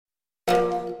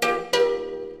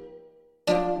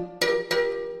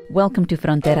Welcome to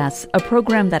Fronteras, a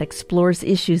program that explores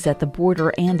issues at the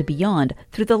border and beyond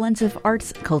through the lens of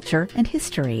arts, culture, and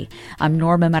history. I'm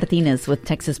Norma Martinez with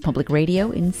Texas Public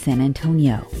Radio in San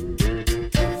Antonio.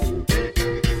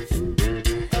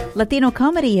 Latino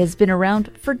comedy has been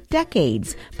around for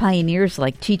decades. Pioneers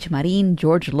like Cheech Marin,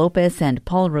 George Lopez, and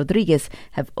Paul Rodriguez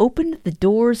have opened the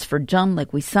doors for John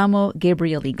Leguizamo,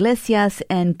 Gabriel Iglesias,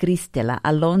 and Cristela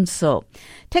Alonso.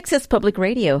 Texas Public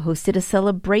Radio hosted a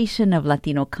celebration of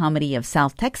Latino comedy of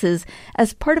South Texas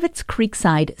as part of its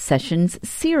Creekside Sessions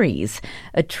series.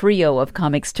 A trio of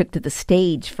comics took to the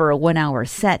stage for a one-hour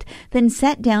set, then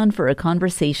sat down for a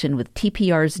conversation with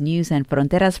TPR's News and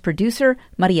Fronteras producer,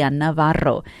 Marian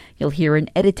Navarro. You'll hear an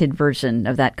edited version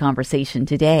of that conversation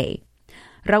today.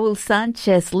 Raul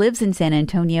Sanchez lives in San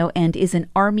Antonio and is an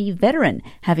Army veteran,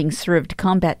 having served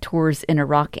combat tours in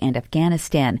Iraq and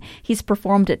Afghanistan. He's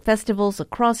performed at festivals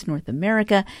across North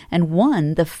America and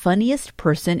won the Funniest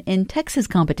Person in Texas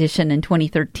competition in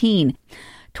 2013.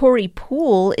 Tori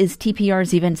Pool is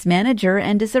TPR's events manager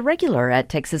and is a regular at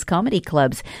Texas comedy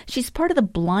clubs. She's part of the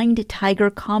Blind Tiger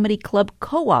Comedy Club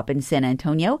Co-op in San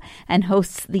Antonio and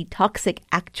hosts the Toxic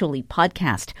Actually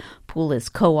podcast. Pool is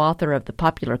co-author of the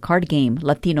popular card game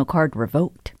Latino Card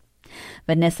Revoked.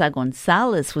 Vanessa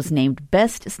Gonzalez was named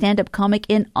Best Stand-Up Comic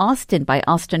in Austin by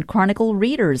Austin Chronicle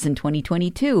readers in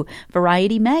 2022.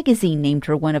 Variety magazine named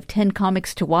her one of 10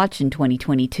 comics to watch in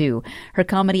 2022. Her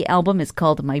comedy album is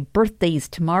called My Birthday's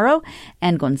Tomorrow,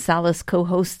 and Gonzalez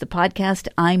co-hosts the podcast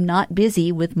I'm Not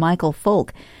Busy with Michael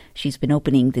Folk. She's been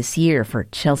opening this year for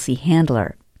Chelsea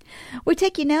Handler. We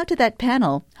take you now to that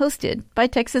panel hosted by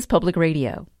Texas Public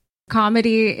Radio.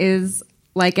 Comedy is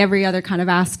like every other kind of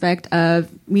aspect of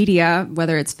media,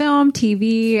 whether it's film,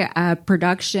 TV,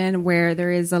 production, where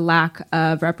there is a lack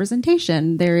of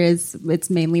representation. It's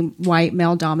mainly white,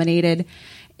 male-dominated,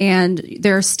 and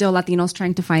there are still Latinos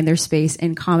trying to find their space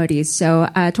in comedies. So,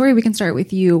 Tori, we can start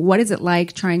with you. What is it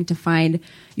like trying to find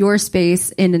your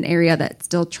space in an area that's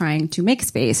still trying to make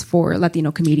space for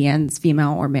Latino comedians,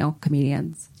 female or male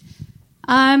comedians?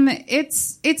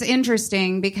 It's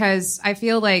interesting because I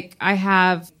feel like I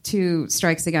have two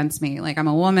strikes against me. Like I'm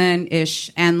a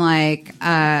woman-ish and like,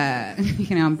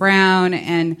 I'm brown,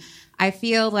 and I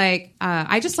feel like,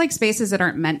 I just like spaces that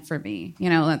aren't meant for me. You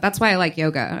know, that's why I like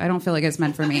yoga. I don't feel like it's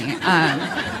meant for me.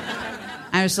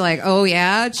 I was like, oh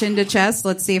yeah, chin to chest.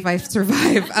 Let's see if I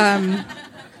survive.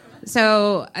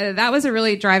 So that was a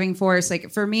really driving force.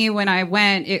 Like for me, when I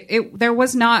went, there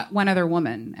was not one other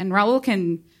woman, and Raul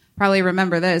can probably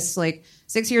remember this. Like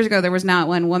 6 years ago, there was not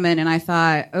one woman, and I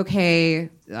thought, okay,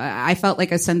 I felt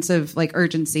like a sense of like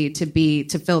urgency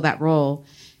to fill that role,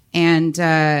 and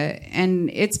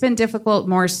it's been difficult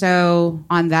more so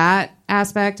on that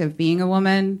aspect of being a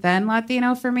woman than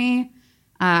Latino for me.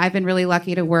 I've been really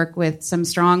lucky to work with some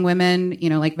strong women,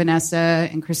 like Vanessa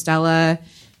and Cristela,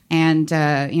 and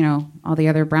all the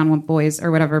other brown boys or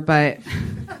whatever. But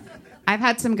I've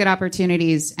had some good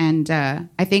opportunities, and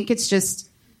I think it's just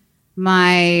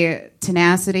my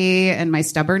tenacity and my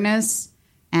stubbornness.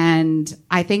 And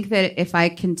I think that if I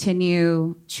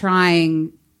continue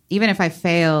trying, even if I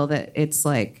fail, that it's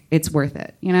worth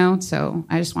it, So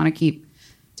I just want to keep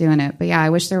doing it. But yeah,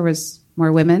 I wish there was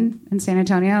more women in San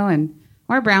Antonio and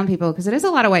more brown people, because it is a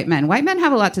lot of white men. White men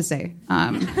have a lot to say.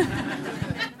 And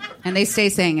they stay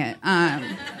saying it. Yeah.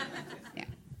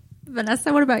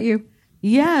 Vanessa, what about you?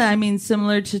 Yeah, I mean,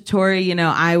 similar to Tori,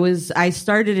 I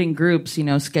started in groups,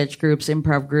 sketch groups,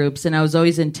 improv groups, and I was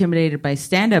always intimidated by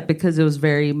stand-up because it was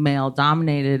very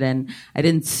male-dominated, and I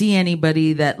didn't see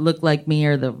anybody that looked like me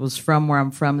or that was from where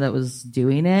I'm from that was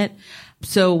doing it.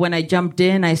 So when I jumped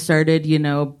in, I started,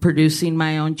 producing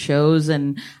my own shows,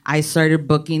 and I started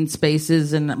booking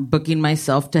spaces and booking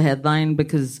myself to headline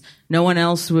because no one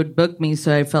else would book me,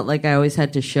 so I felt like I always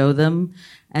had to show them.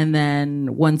 And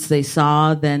then once they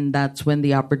saw, then that's when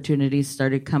the opportunities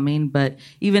started coming. But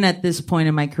even at this point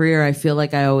in my career, I feel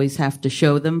like I always have to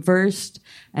show them first,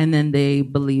 and then they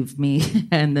believe me,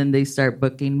 and then they start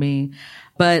booking me.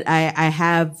 But I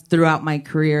have, throughout my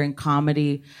career in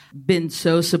comedy, been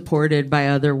so supported by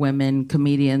other women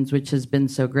comedians, which has been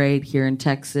so great here in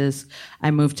Texas. I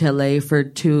moved to LA for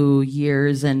 2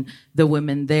 years, and the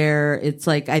women there, it's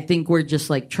like, I think we're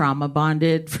just like trauma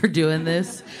bonded for doing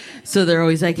this. So they're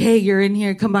always like, hey, you're in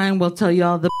here, come on, we'll tell you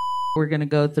all the we're going to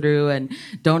go through, and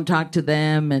don't talk to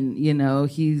them, and,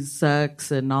 he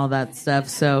sucks and all that stuff.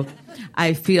 So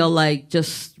I feel like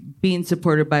just being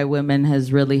supported by women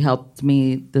has really helped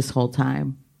me this whole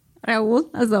time. Raul,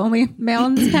 as the only male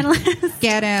on this panelist.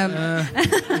 Get him.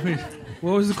 Wait,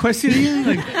 what was the question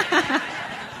again?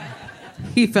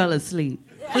 He fell asleep.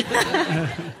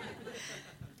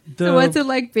 So what's it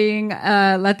like being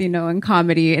Latino in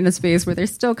comedy in a space where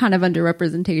there's still kind of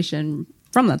underrepresentation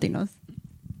from Latinos?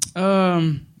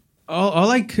 All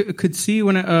I could see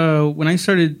when I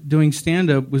started doing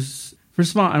stand-up was,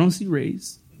 first of all, I don't see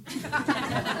race.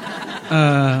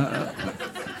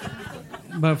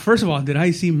 But first of all, did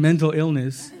I see mental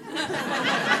illness?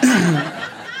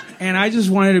 And I just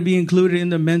wanted to be included in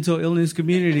the mental illness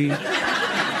community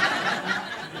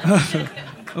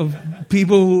of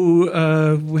people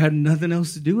who had nothing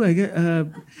else to do. I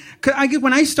get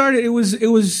when I started, it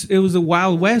was a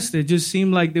Wild West. It just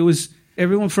seemed like there was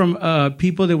everyone from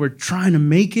people that were trying to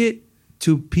make it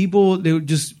to people that were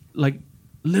just like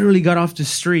literally got off the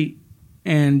street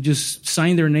and just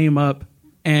signed their name up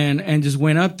and just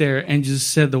went up there and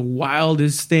just said the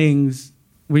wildest things.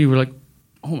 We were like,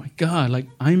 oh my God, like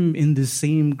I'm in the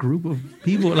same group of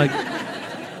people. Like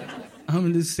I'm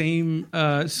in the same.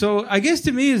 So I guess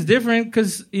to me it's different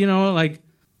because, like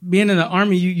being in the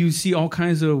Army, you see all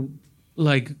kinds of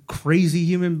like crazy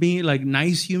human beings, like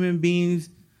nice human beings,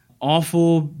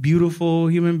 awful, beautiful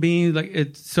human beings.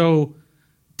 Like so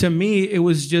to me, it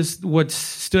was just what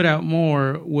stood out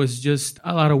more was just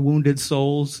a lot of wounded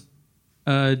souls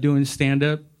doing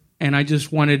stand-up. And I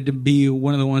just wanted to be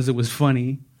one of the ones that was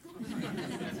funny.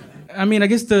 I mean, I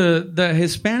guess the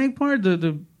Hispanic part,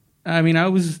 I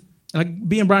was like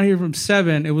being brought here from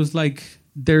 7. It was like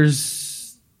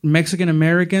there's Mexican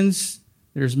Americans,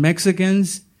 there's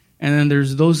Mexicans, and then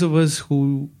there's those of us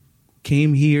who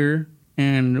came here,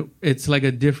 and it's like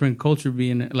a different culture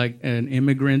being like an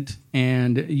immigrant,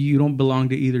 and you don't belong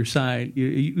to either side,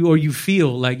 or you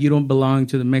feel like you don't belong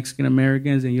to the Mexican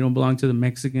Americans, and you don't belong to the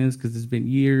Mexicans because it's been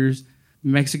years.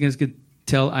 Mexicans could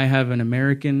tell I have an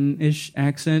American-ish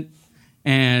accent,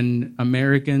 and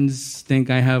Americans think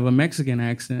I have a Mexican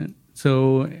accent.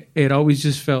 So it always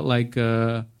just felt like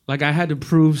I had to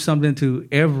prove something to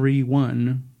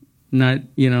everyone, not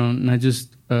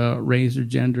just race or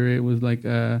gender. It was like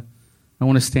I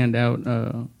want to stand out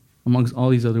amongst all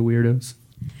these other weirdos.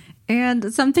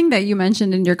 And something that you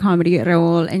mentioned in your comedy,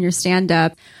 Raul, and your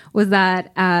stand-up was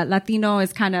that Latino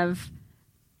is kind of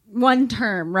one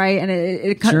term, right?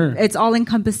 And Sure. It's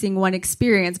all-encompassing one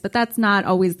experience, but that's not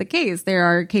always the case. There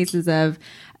are cases of,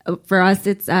 for us,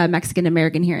 it's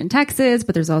Mexican-American here in Texas,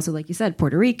 but there's also, like you said,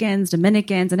 Puerto Ricans,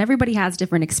 Dominicans, and everybody has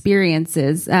different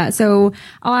experiences. So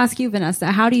I'll ask you, Vanessa,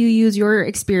 how do you use your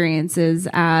experiences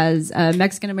as a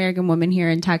Mexican-American woman here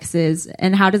in Texas,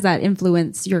 and how does that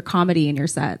influence your comedy and your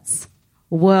sets?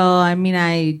 Well, I mean,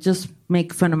 I just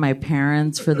make fun of my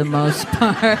parents for the most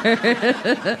part.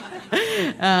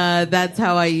 That's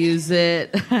how I use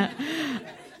it.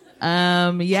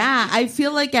 I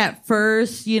feel like at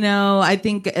first, I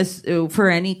think for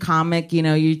any comic,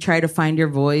 you try to find your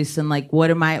voice and like, what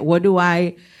do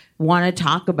I want to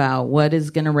talk about? What is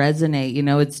going to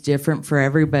resonate? It's different for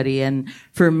everybody. And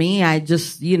for me, I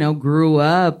just, grew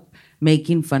up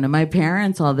making fun of my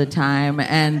parents all the time,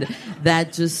 and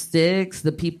that just sticks.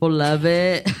 The people love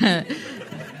it.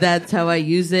 That's how I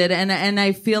use it. And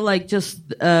I feel like just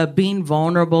being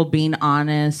vulnerable, being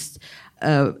honest,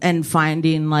 and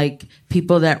finding like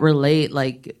people that relate.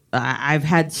 Like I've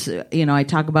had, I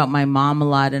talk about my mom a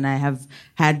lot, and I have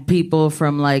had people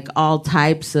from like all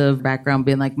types of background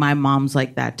being like, my mom's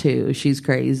like that too. She's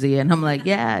crazy. And I'm like,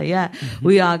 yeah,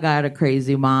 we all got a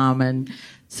crazy mom. And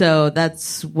so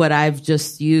that's what I've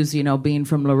just used, being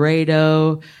from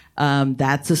Laredo.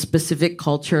 That's a specific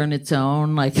culture in its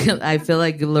own. Like, I feel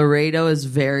like Laredo is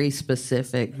very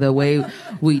specific. The way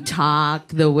we talk,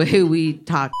 the way we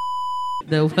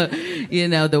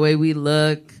we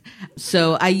look.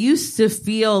 So I used to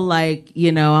feel like,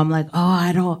 I'm like, oh,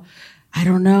 I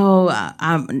don't know.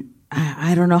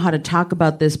 I don't know how to talk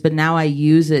about this, but now I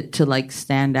use it to like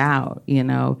stand out,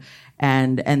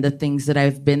 and the things that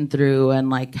I've been through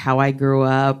and like how I grew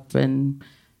up. And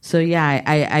so, yeah,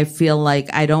 I feel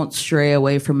like I don't stray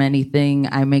away from anything.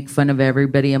 I make fun of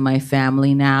everybody in my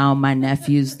family now. My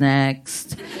nephew's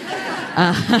next.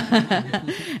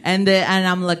 And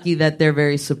I'm lucky that they're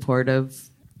very supportive.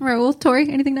 Raul, Tori,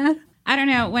 anything to add? I don't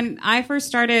know. When I first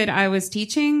started, I was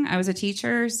teaching. I was a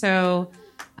teacher. So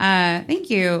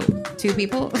thank you, 2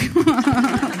 people.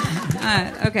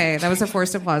 Okay, that was a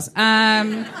forced applause.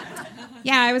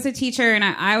 Yeah, I was a teacher, and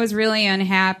I was really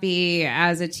unhappy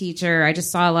as a teacher. I just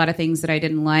saw a lot of things that I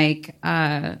didn't like.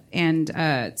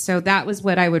 So that was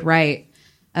what I would write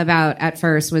about at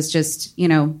first, was just,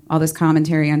 all this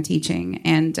commentary on teaching.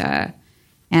 And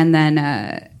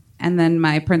then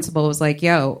my principal was like,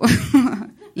 yo,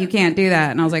 you can't do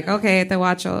that. And I was like, okay, the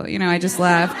watch'll, I just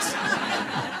left.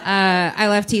 I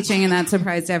left teaching, and that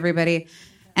surprised everybody.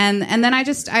 And then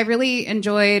I really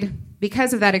enjoyed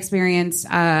because of that experience,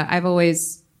 I've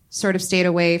always sort of stayed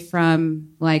away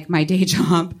from like my day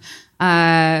job,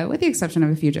 with the exception of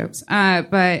a few jokes.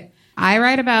 But I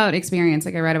write about experience.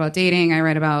 Like I write about dating. I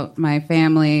write about my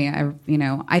family.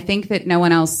 I think that no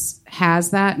one else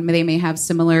has that. They may have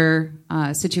similar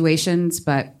situations,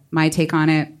 but my take on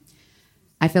it,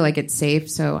 I feel like it's safe.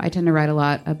 So I tend to write a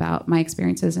lot about my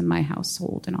experiences in my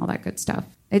household and all that good stuff.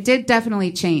 It did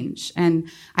definitely change. And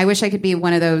I wish I could be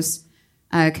one of those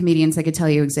comedians that could tell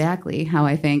you exactly how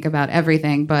I think about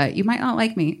everything, but you might not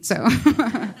like me. So,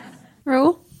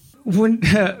 Raul? When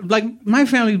like my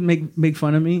family make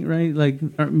fun of me, right? Like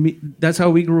that's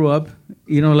how we grew up.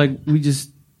 Like we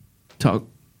just talk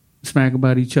smack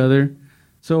about each other.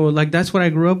 So like that's what I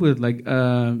grew up with. Like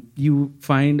you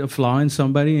find a flaw in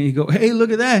somebody and you go, "Hey,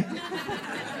 look at that."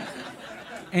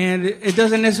 And it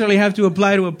doesn't necessarily have to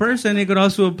apply to a person. It could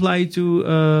also apply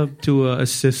to a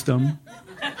system.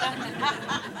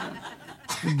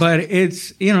 But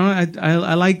it's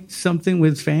I like something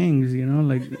with fangs.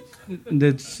 Like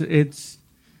it's.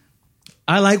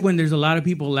 I like when there's a lot of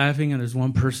people laughing and there's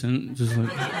one person just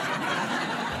like.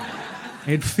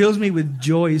 It fills me with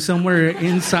joy somewhere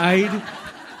inside.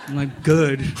 I'm like,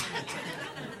 good.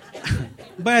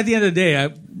 But at the end of the day,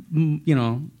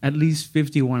 at least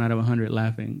 51 out of 100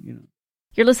 laughing.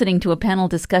 You're listening to a panel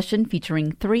discussion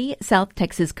featuring 3 South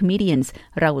Texas comedians,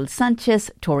 Raul Sanchez,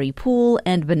 Tori Pool,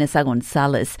 and Vanessa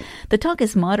Gonzalez. The talk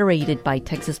is moderated by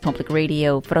Texas Public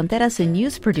Radio Fronteras and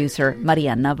news producer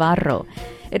Marian Navarro.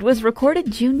 It was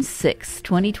recorded June 6,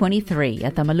 2023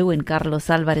 at the Malou and Carlos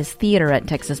Alvarez Theater at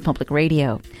Texas Public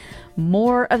Radio.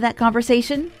 More of that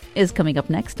conversation is coming up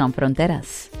next on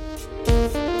Fronteras.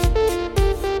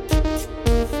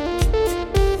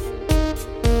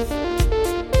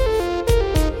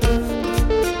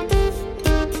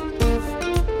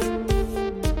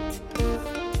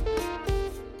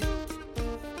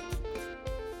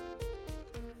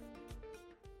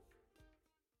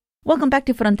 Welcome back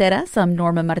to Fronteras. I'm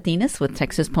Norma Martinez with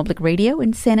Texas Public Radio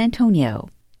in San Antonio.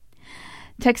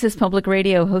 Texas Public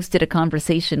Radio hosted a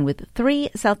conversation with 3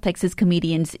 South Texas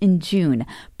comedians in June.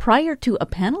 Prior to a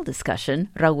panel discussion,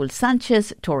 Raul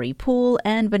Sanchez, Tori Pool,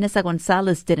 and Vanessa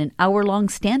Gonzalez did an hour-long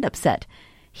stand-up set.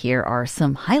 Here are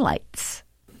some highlights.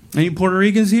 Any Puerto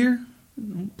Ricans here?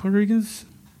 Puerto Ricans?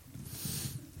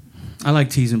 I like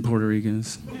teasing Puerto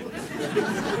Ricans.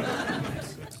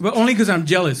 But only because I'm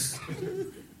jealous.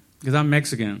 Because I'm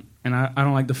Mexican, and I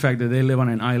don't like the fact that they live on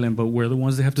an island, but we're the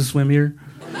ones that have to swim here.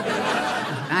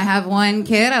 I have one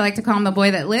kid. I like to call him the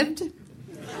boy that lived.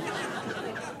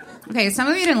 Okay, some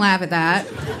of you didn't laugh at that,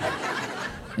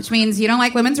 which means you don't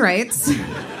like women's rights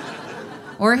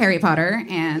or Harry Potter,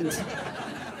 and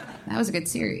that was a good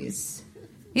series.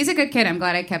 He's a good kid. I'm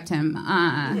glad I kept him.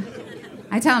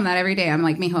 I tell him that every day. I'm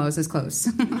like, mijo, this is close.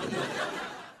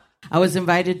 I was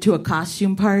invited to a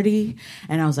costume party,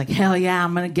 and I was like, hell yeah,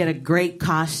 I'm going to get a great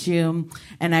costume.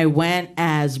 And I went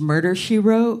as Murder, She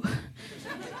Wrote.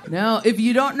 No, if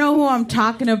you don't know who I'm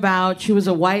talking about, she was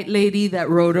a white lady that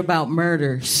wrote about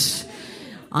murders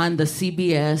on the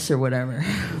CBS or whatever.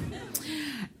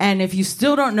 And if you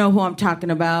still don't know who I'm talking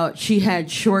about, she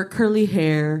had short curly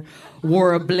hair,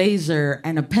 wore a blazer,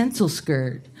 and a pencil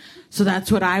skirt. So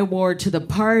that's what I wore to the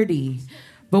party.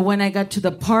 But when I got to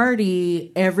the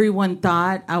party, everyone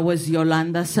thought I was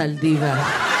Yolanda Saldiva.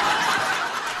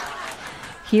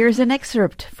 Here's an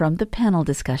excerpt from the panel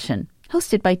discussion,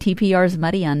 hosted by TPR's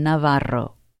Marian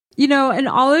Navarro. In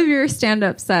all of your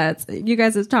stand-up sets, you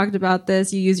guys have talked about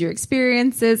this. You use your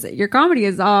experiences. Your comedy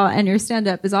and your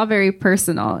stand-up is all very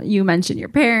personal. You mentioned your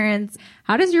parents.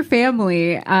 How does your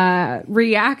family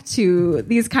react to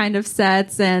these kind of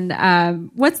sets? And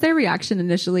what's their reaction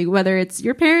initially, whether it's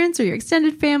your parents or your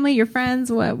extended family, your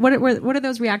friends? What are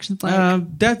those reactions like?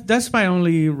 That's my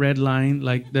only red line.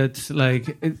 Like, that's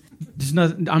like,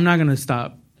 I'm not going to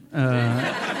stop.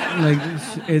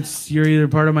 It's you're either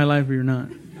part of my life or you're not.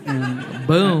 And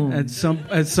boom. At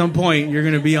some point, you're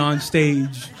going to be on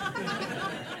stage,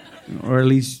 or at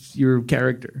least your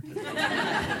character.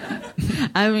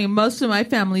 I mean, most of my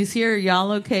family's here.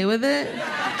 Y'all okay with it?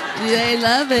 They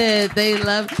love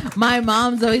it. My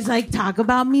mom's always like, talk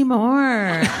about me more.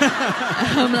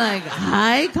 I'm like,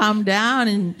 hi, calm down.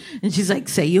 And she's like,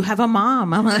 say you have a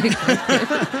mom. I'm like,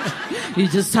 you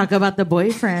just talk about the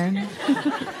boyfriend.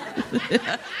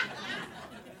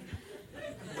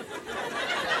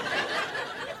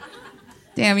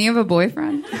 Damn, you have a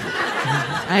boyfriend?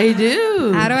 I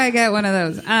do. How do I get one of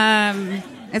those?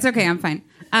 It's okay, I'm fine.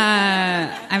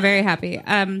 I'm very happy.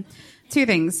 2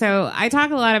 things. So I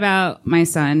talk a lot about my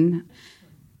son.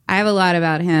 I have a lot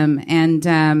about him. And,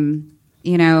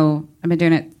 I've been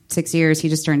doing it 6 years. He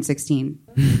just turned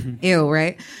 16. Ew,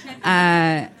 right?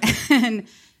 And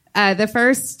the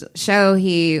first show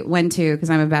he went to, because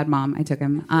I'm a bad mom, I took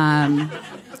him.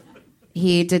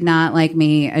 He did not like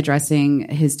me addressing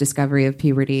his discovery of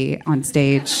puberty on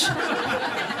stage.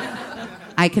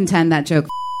 I contend that joke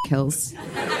kills.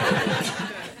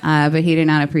 But he did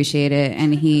not appreciate it.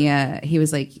 And he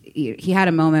was like, he had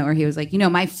a moment where he was like,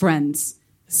 my friends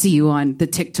see you on the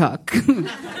TikTok.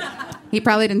 He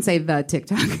probably didn't say the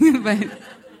TikTok,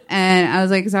 and I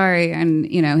was like, sorry. And,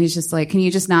 he's just like, can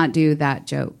you just not do that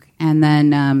joke? And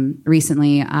then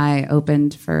recently I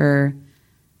opened for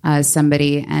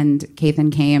somebody, and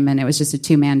Kathan came, and it was just a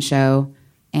 2-man show.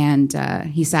 And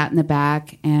he sat in the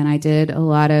back, and I did a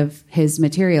lot of his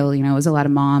material. It was a lot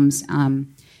of moms.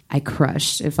 I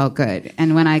crushed. It felt good.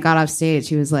 And when I got off stage,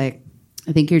 he was like,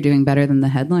 I think you're doing better than the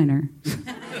headliner.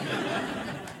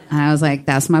 And I was like,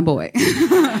 that's my boy.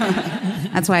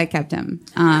 That's why I kept him.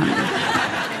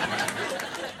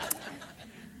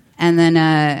 And then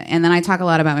I talk a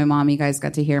lot about my mom. You guys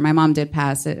got to hear. My mom did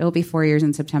pass. It'll be 4 years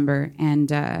in September.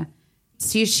 And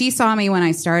she saw me when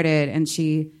I started, and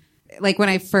she, like, when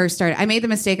I first started, I made the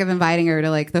mistake of inviting her to,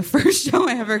 like, the first show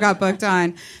I ever got booked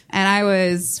on, and I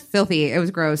was filthy. It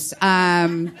was gross.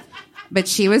 But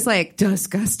she was, like,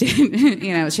 disgusted.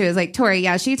 She was like, Tori,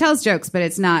 yeah, she tells jokes, but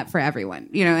it's not for everyone.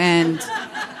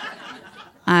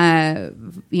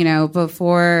 And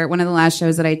before one of the last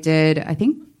shows that I did, I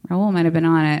think Raul might have been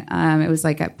on it. It was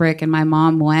like at Brick, and my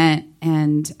mom went,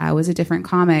 and I was a different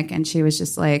comic, and she was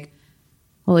just like,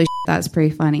 holy shit, that's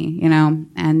pretty funny,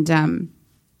 And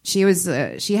she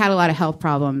had a lot of health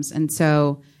problems, and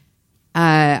so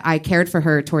I cared for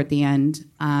her toward the end,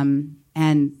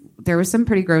 and there was some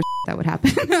pretty gross that would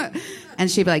happen. And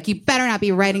she'd be like, you better not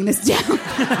be writing this down.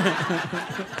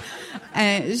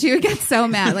 And she would get so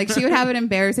mad. Like, she would have an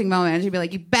embarrassing moment, and she'd be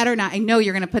like, you better not. I know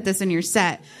you're going to put this in your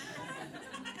set.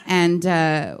 And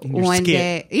one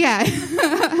day, yeah.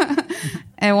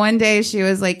 And one day she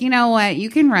was like, you know what? You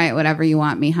can write whatever you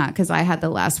want me, huh? Because I had the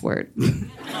last word.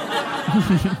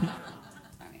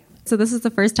 So this is the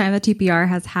first time that TPR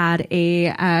has had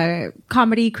a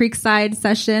comedy Creekside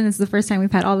session. This is the first time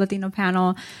we've had all Latino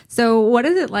panel. So what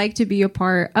is it like to be a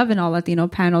part of an all Latino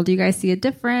panel? Do you guys see a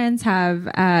difference?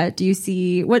 Do you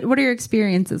see what are your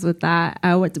experiences with that?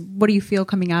 What do you feel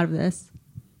coming out of this?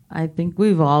 I think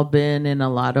we've all been in a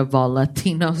lot of all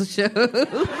Latino shows.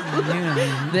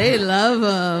 Yeah. They love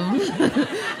them.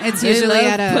 It's usually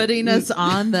putting us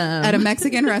on them at a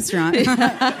Mexican restaurant.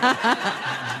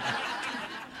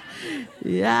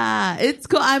 Yeah, it's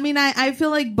cool. I mean, I feel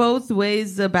like both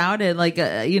ways about it. Like,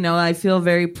 I feel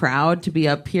very proud to be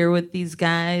up here with these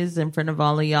guys in front of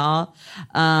all of y'all.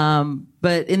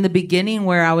 But in the beginning,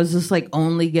 where I was just like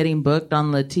only getting booked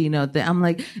on Latino, I'm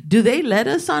like, do they let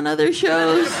us on other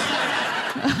shows?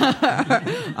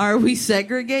 Are we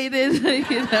segregated?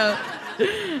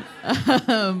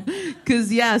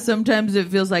 Because sometimes it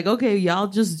feels like, okay, y'all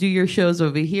just do your shows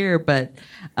over here. But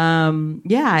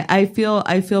I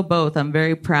feel both. I'm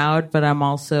very proud, but I'm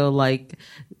also like,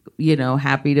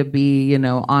 happy to be,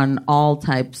 on all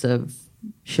types of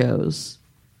shows.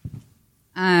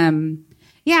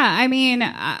 Yeah, I mean,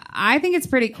 I think it's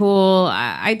pretty cool.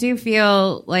 I do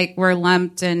feel like we're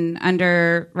lumped and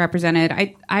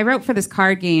underrepresented. I wrote for this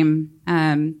card game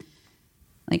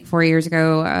like 4 years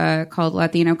ago called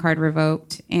Latino Card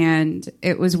Revoked, and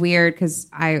it was weird because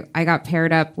I got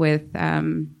paired up with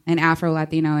an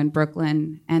Afro-Latino in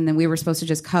Brooklyn, and then we were supposed to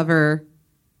just cover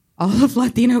all of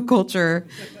Latino culture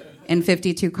in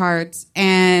 52 cards,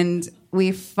 and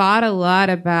we fought a lot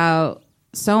about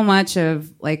so much of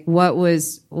like what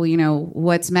was,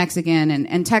 what's Mexican,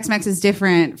 and Tex-Mex is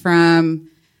different from,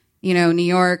 New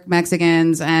York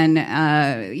Mexicans and,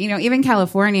 even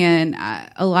California. And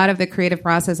a lot of the creative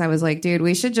process, I was like, dude,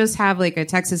 we should just have like a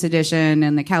Texas edition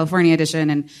and the California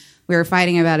edition. And we were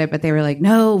fighting about it, but they were like,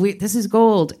 no, this is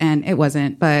gold. And it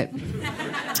wasn't, but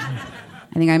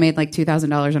I think I made like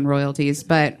 $2,000 on royalties.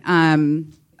 But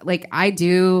like I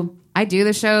do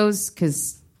the shows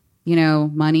because,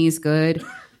 money's good.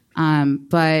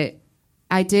 But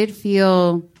I did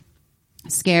feel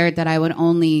scared that I would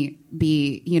only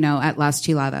be, at Las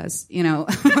Chiladas,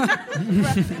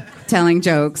 telling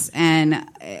jokes. And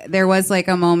there was like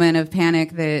a moment of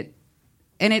panic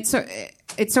and it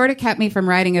sort of kept me from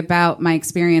writing about my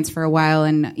experience for a while.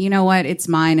 And you know what? It's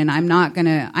mine. And I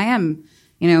am,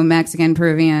 Mexican,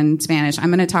 Peruvian, Spanish. I'm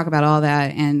going to talk about all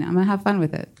that, and I'm going to have fun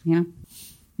with it,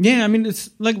 Yeah, I mean, it's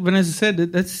like Vanessa said,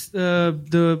 that's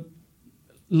the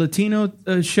Latino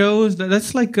shows.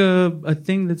 That's like a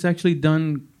thing that's actually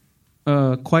done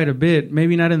quite a bit.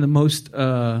 Maybe not in the most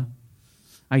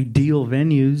ideal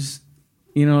venues.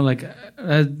 You know, like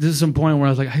this is some point where I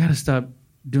was like, I gotta stop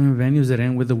doing venues that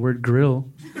end with the word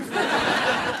grill.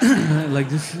 Like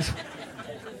this is.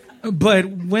 But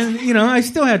when, you know, I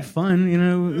still had fun, you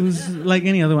know, it was like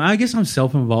any other one. I guess I'm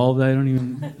self-involved.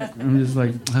 I'm just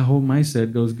like, I hope my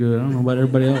set goes good. I don't know about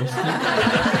everybody else.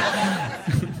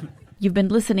 You've been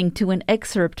listening to an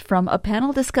excerpt from a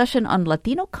panel discussion on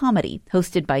Latino comedy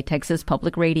hosted by Texas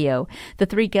Public Radio. The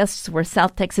three guests were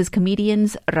South Texas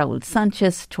comedians Raul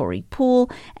Sanchez, Tori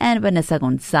Pool, and Vanessa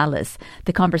Gonzalez.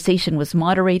 The conversation was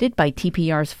moderated by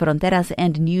TPR's Fronteras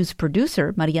and news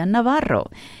producer Marian Navarro.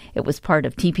 It was part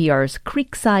of TPR's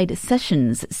Creekside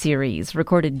Sessions series,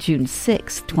 recorded June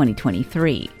 6,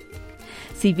 2023.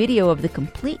 See video of the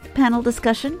complete panel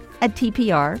discussion at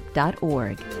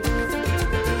TPR.org.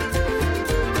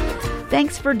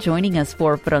 Thanks for joining us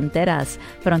for Fronteras.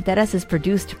 Fronteras is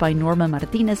produced by Norma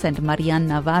Martinez and Marian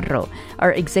Navarro.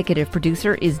 Our executive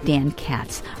producer is Dan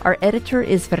Katz. Our editor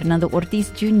is Fernando Ortiz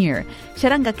Jr.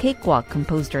 Charanga Kekwa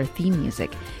composed our theme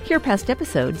music. Hear past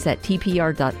episodes at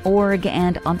TPR.org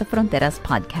and on the Fronteras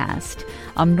podcast.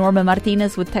 I'm Norma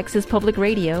Martinez with Texas Public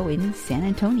Radio in San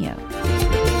Antonio.